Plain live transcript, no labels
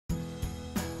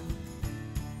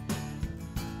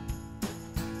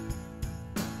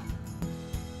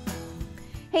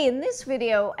Hey, in this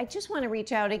video, I just want to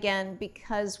reach out again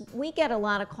because we get a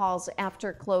lot of calls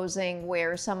after closing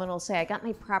where someone will say, I got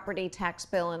my property tax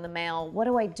bill in the mail. What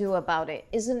do I do about it?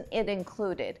 Isn't it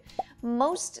included?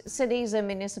 Most cities and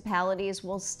municipalities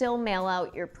will still mail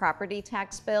out your property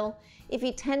tax bill. If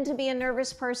you tend to be a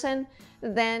nervous person,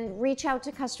 then reach out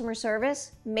to customer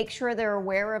service. Make sure they're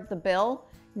aware of the bill.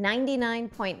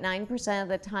 99.9% of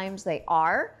the times they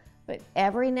are, but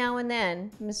every now and then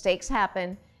mistakes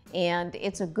happen. And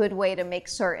it's a good way to make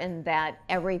certain that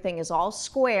everything is all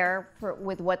square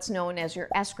with what's known as your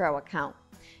escrow account.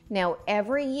 Now,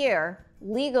 every year,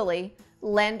 legally,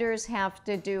 lenders have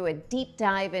to do a deep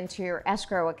dive into your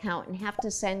escrow account and have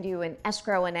to send you an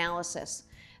escrow analysis.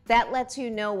 That lets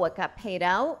you know what got paid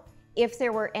out, if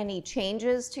there were any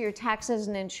changes to your taxes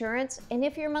and insurance, and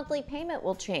if your monthly payment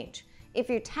will change. If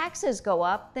your taxes go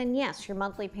up, then yes, your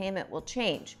monthly payment will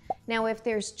change. Now, if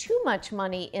there's too much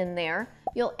money in there,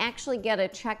 you'll actually get a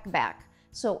check back.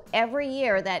 So every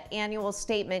year, that annual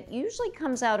statement usually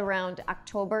comes out around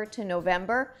October to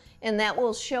November, and that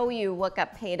will show you what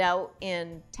got paid out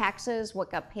in taxes,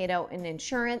 what got paid out in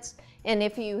insurance, and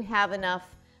if you have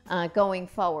enough going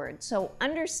forward. So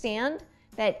understand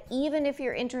that even if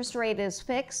your interest rate is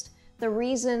fixed, the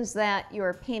reasons that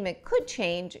your payment could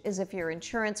change is if your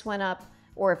insurance went up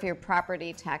or if your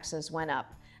property taxes went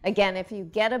up. Again, if you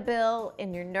get a bill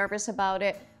and you're nervous about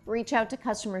it, reach out to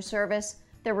customer service.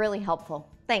 They're really helpful.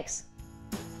 Thanks.